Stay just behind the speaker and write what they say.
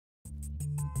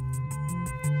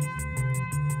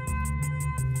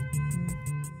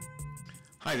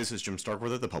Hi, this is Jim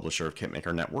Starkweather, the publisher of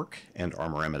KitMaker Network and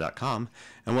ArmorEmma.com,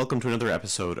 and welcome to another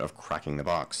episode of Cracking the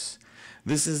Box.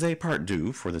 This is a part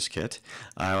due for this kit.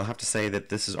 I'll have to say that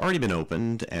this has already been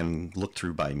opened and looked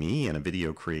through by me and a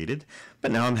video created,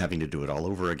 but now I'm having to do it all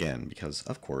over again because,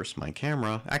 of course, my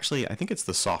camera, actually I think it's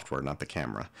the software, not the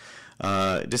camera,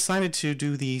 decided to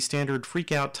do the standard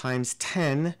freakout times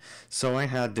 10, so I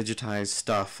had digitized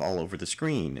stuff all over the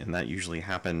screen, and that usually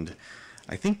happened,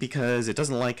 I think, because it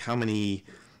doesn't like how many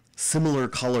similar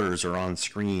colors are on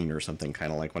screen or something,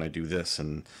 kind of like when I do this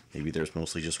and maybe there's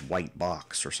mostly just white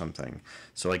box or something.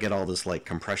 So I get all this like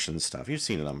compression stuff. You've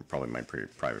seen it on probably my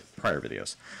prior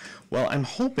videos. Well, I'm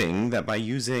hoping that by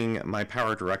using my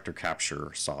Power Director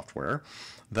Capture software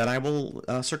that I will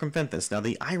circumvent this. Now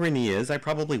the irony is I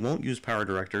probably won't use Power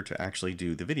Director to actually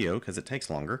do the video because it takes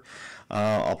longer.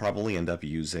 I'll probably end up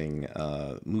using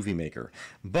Movie Maker,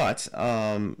 but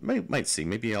might see.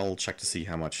 Maybe I'll check to see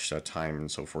how much time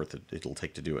and so forth it'll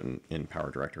take to do it in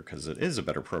Power Director, because it is a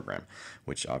better program,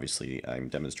 which obviously I'm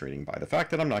demonstrating by the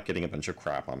fact that I'm not getting a bunch of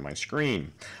crap on my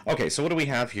screen. Okay, so what do we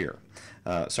have here?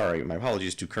 Sorry, my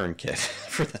apologies to Kern Kit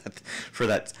for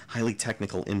that highly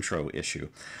technical intro issue.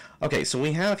 Okay, so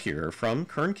we have here from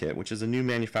Kern Kit, which is a new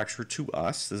manufacturer to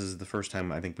us. This is the first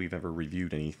time I think we've ever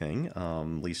reviewed anything,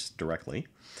 at least directly.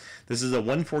 This is a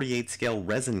 1/48 scale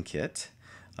resin kit.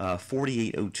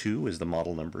 4802 is the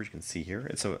model number, you can see here.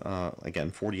 It's a, again,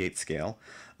 48 scale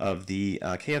of the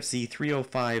KFZ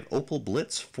 305 Opel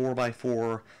Blitz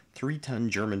 4x4 3-ton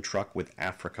German truck with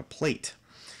Africa plate.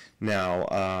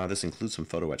 Now, this includes some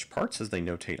photo etch parts, as they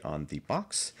notate on the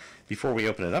box. Before we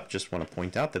open it up, just want to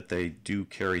point out that they do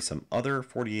carry some other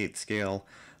 48 scale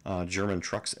German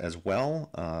trucks as well.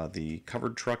 The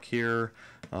covered truck here,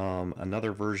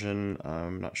 another version,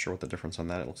 I'm not sure what the difference on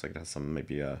that. It looks like it has some,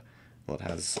 maybe a, well, it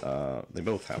has, they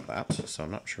both have that, so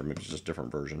I'm not sure, maybe it's just a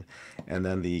different version. And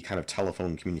then the kind of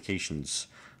telephone communications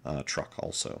truck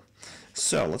also.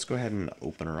 So let's go ahead and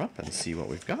open her up and see what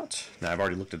we've got. Now I've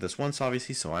already looked at this once,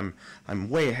 obviously, so I'm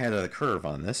way ahead of the curve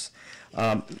on this.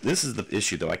 This is the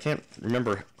issue, though. I can't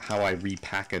remember how I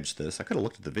repackaged this. I could have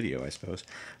looked at the video, I suppose,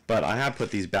 but I have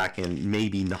put these back in,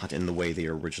 maybe not in the way they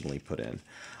originally put in.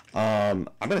 I'm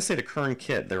going to say to Kern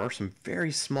Kit, there are some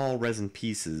very small resin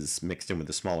pieces mixed in with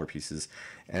the smaller pieces,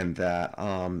 and that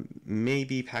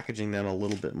maybe packaging them a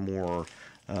little bit more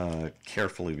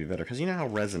carefully would be better, because you know how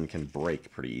resin can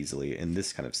break pretty easily in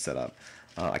this kind of setup.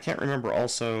 I can't remember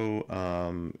also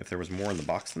if there was more in the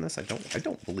box than this. I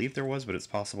don't believe there was, but it's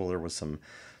possible there was some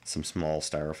small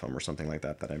styrofoam or something like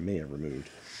that that I may have removed.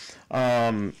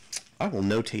 I will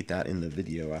notate that in the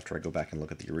video after I go back and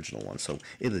look at the original one. So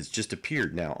it has just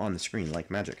appeared now on the screen like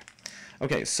magic.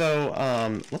 Okay, so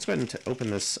let's go ahead and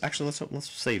open this. Actually, let's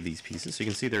save these pieces. So you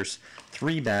can see there's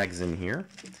 3 bags in here.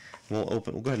 We'll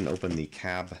go ahead and open the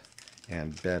cab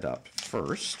and bed up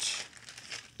first.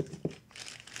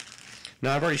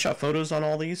 Now, I've already shot photos on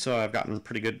all these, so I've gotten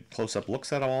pretty good close-up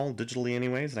looks at all, digitally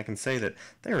anyways, and I can say that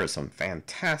there is some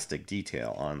fantastic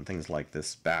detail on things like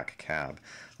this back cab.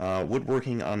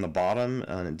 Woodworking on the bottom,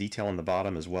 and detail on the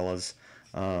bottom, as well as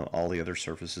all the other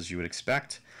surfaces you would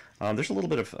expect. There's a little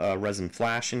bit of resin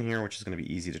flash in here, which is going to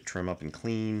be easy to trim up and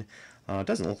clean. It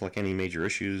doesn't look like any major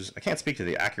issues. I can't speak to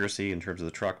the accuracy in terms of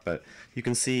the truck, but you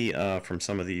can see from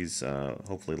some of these,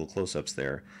 hopefully little close-ups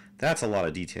there, that's a lot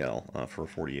of detail for a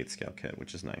 48 scale kit,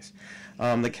 which is nice.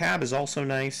 The cab is also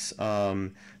nice.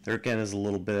 There again is a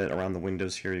little bit around the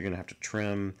windows here you're going to have to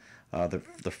trim.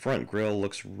 The front grille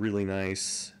looks really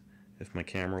nice, if my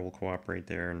camera will cooperate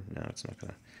there. No, it's not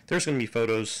going to. There's going to be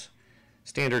photos.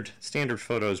 Standard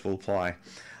photos will apply.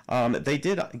 They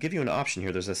did give you an option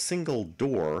here. There's a single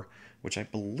door, which I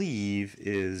believe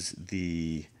is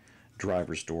the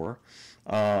driver's door.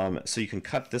 So you can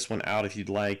cut this one out if you'd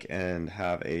like and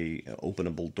have a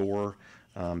openable door.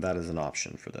 That is an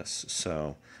option for this.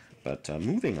 So, but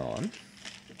moving on.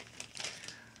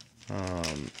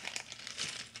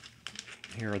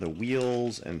 Here are the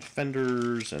wheels and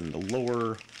fenders and the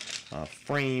lower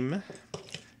frame,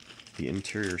 the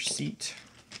interior seat,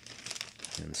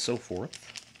 and so forth.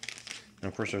 And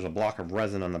of course, there's a block of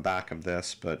resin on the back of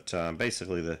this, but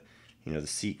basically the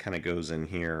seat kind of goes in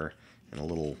here, and a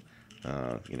little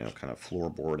kind of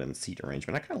floorboard and seat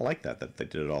arrangement. I kind of like that they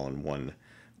did it all in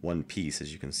one piece,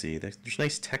 as you can see. There's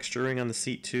nice texturing on the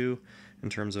seat too, in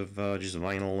terms of just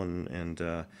vinyl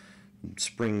and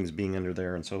springs being under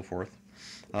there and so forth.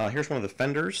 Here's one of the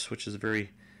fenders, which is a very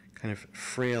kind of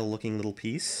frail looking little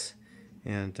piece,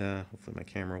 and hopefully my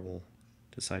camera will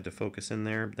decide to focus in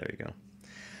there. There you go.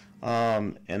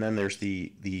 And then there's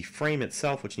the frame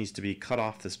itself, which needs to be cut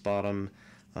off this bottom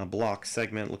block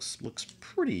segment. Looks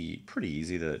pretty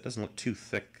easy. It doesn't look too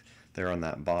thick there on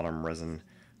that bottom resin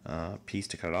piece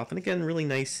to cut it off. And again, really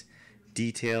nice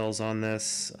details on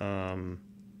this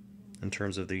in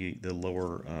terms of the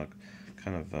lower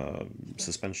kind of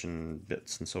suspension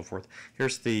bits and so forth.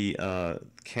 Here's the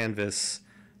canvas.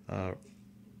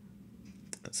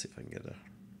 Let's see if I can get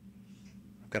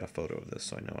I've got a photo of this,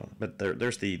 so I know. But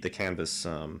there's the canvas.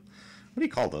 What do you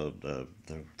call the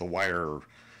wire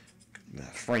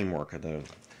framework, or the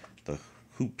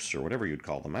hoops, or whatever you'd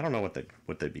call them? I don't know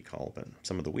what they'd be called, but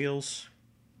some of the wheels.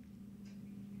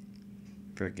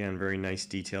 Again, very nice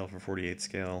detail for 48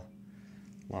 scale.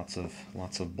 Lots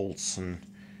of bolts and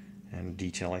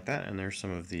detail like that. And there's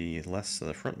some of the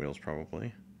front wheels, probably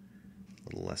a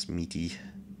little less meaty.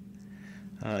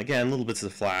 Again, little bits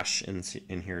of flash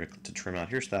in here to trim out.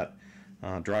 Here's that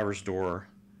driver's door,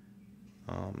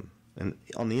 and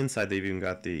on the inside they've even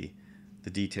got the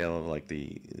detail of like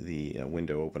the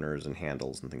window openers and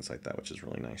handles and things like that, which is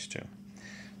really nice too.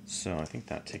 So I think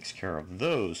that takes care of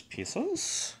those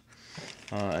pieces.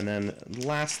 And then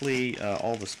lastly,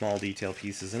 all the small detail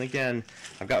pieces. And again,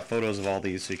 I've got photos of all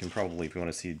these, so you can probably, if you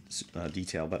want to see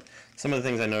detail. But some of the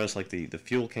things I noticed, like the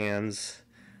fuel cans,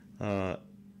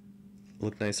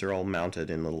 look nice. They're all mounted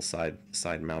in little side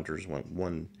mounters.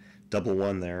 One double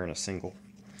one there and a single.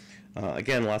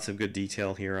 Again, lots of good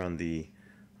detail here on the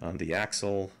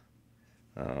axle.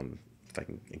 If I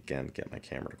can again get my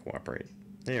camera to cooperate.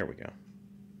 There we go.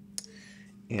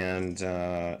 And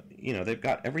you know, they've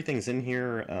got everything's in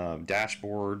here.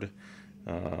 Dashboard,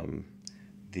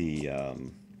 the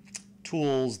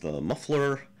tools, the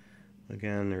muffler.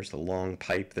 Again, there's the long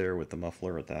pipe there with the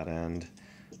muffler at that end.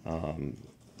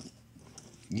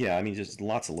 Yeah, I mean, just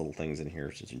lots of little things in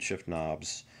here, such as shift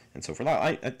knobs and so forth.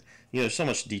 You know, there's so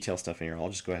much detail stuff in here. I'll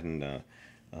just go ahead and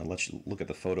let you look at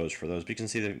the photos for those. But you can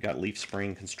see they've got leaf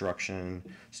spring construction,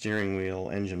 steering wheel,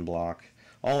 engine block.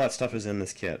 All that stuff is in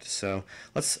this kit. So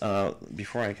let's,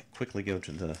 before I quickly go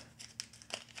to the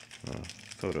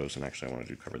photos, and actually I wanted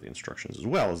to cover the instructions as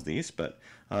well as these, but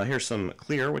here's some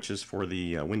clear, which is for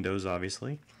the windows,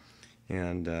 obviously.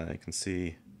 And you can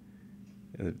see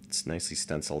it's nicely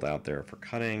stenciled out there for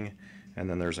cutting. And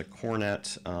then there's a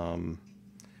Cornet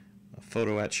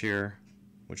photo etch here,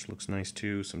 which looks nice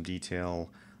too. Some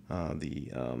detail.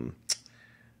 The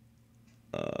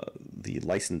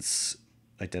license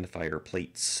identifier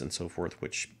plates and so forth,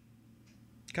 which,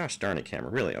 gosh darn it,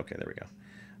 camera, really? Okay, there we go.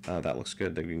 That looks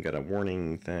good. Then you can get a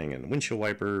warning thing, and windshield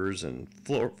wipers, and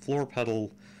floor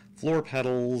pedals,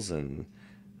 and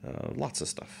lots of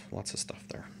stuff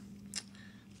there.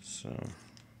 So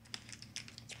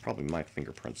it's probably my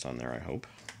fingerprints on there, I hope.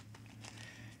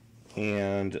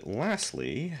 And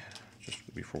lastly, just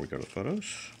before we go to photos,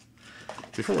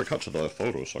 before we cut to the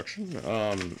photo section,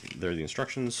 there are the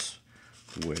instructions,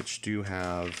 which do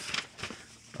have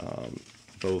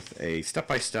both a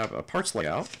step-by-step parts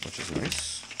layout, which is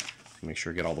nice. Make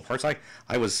sure you get all the parts.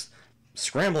 I was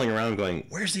scrambling around going,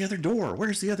 where's the other door?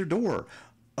 Where's the other door?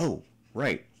 Oh,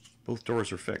 right. Both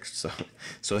doors are fixed.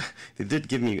 So it did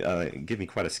give me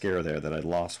quite a scare there that I'd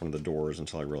lost one of the doors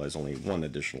until I realized only one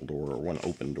additional door, or one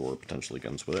open door potentially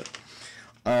comes with it.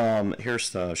 Here's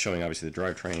showing obviously the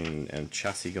drivetrain and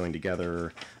chassis going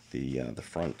together, the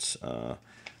front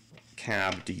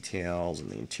cab details, and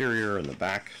the interior and the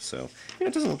back. So you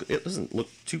know, it doesn't look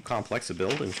too complex a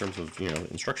build in terms of, you know,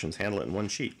 instructions. Handle it in one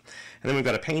sheet. And then we've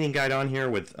got a painting guide on here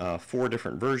with 4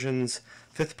 different versions: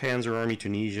 5th Panzer Army,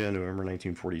 Tunisia, November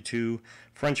 1942;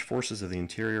 French Forces of the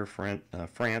Interior, France,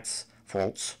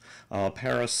 Paris,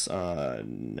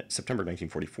 September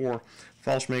 1944;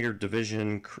 Fallschirmjäger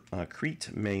Division, Crete,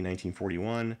 May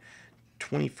 1941;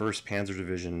 21st Panzer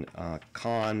Division,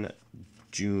 Caen,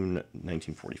 June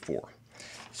 1944.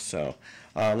 So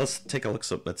let's take a look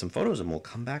at some photos, and we'll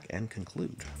come back and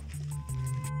conclude.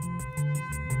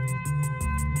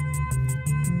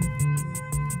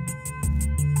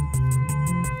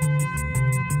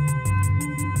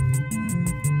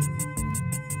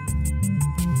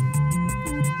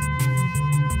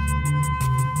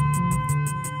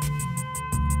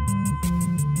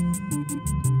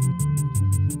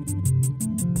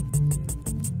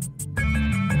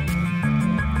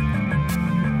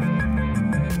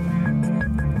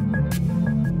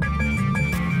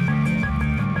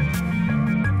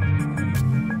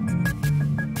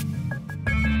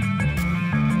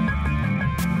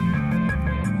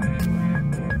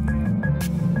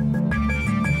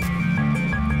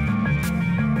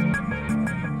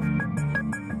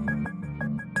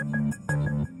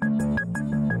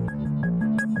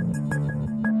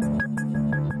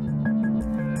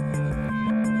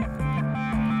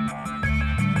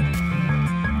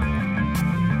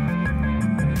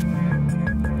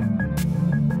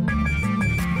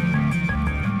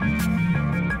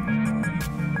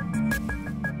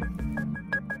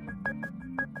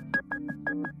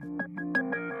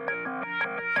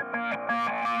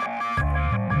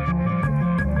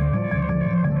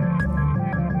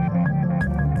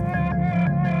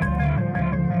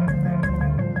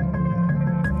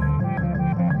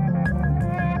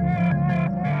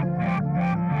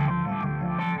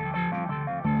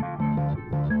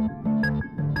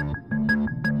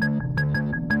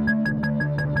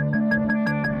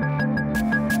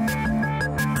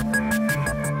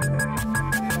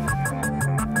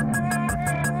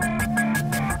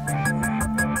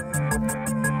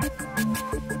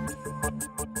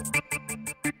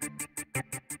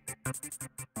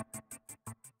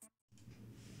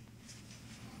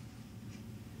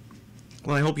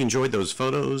 Well, I hope you enjoyed those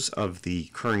photos of the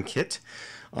Kern Kit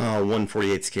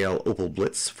 1/48 scale Opel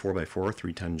Blitz 4x4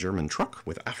 3-ton German truck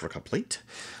with Africa plate.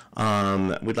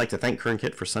 We'd like to thank Kern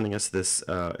Kit for sending us this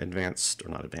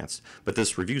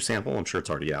this review sample. I'm sure it's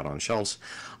already out on shelves.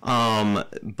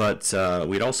 But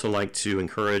we'd also like to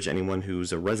encourage anyone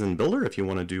who's a resin builder, if you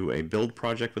want to do a build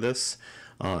project with this,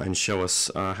 and show us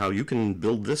how you can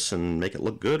build this and make it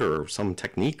look good, or some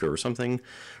technique or something.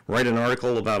 Write an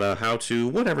article about a how-to,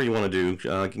 whatever you want to do.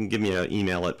 You can give me an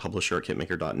email at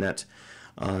publisher@kitmaker.net,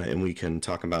 and we can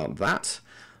talk about that.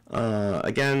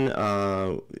 Again,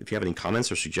 if you have any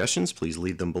comments or suggestions, please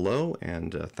leave them below.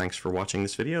 And thanks for watching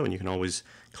this video. And you can always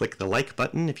click the like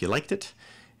button if you liked it.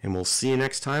 And we'll see you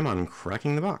next time on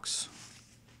Cracking the Box.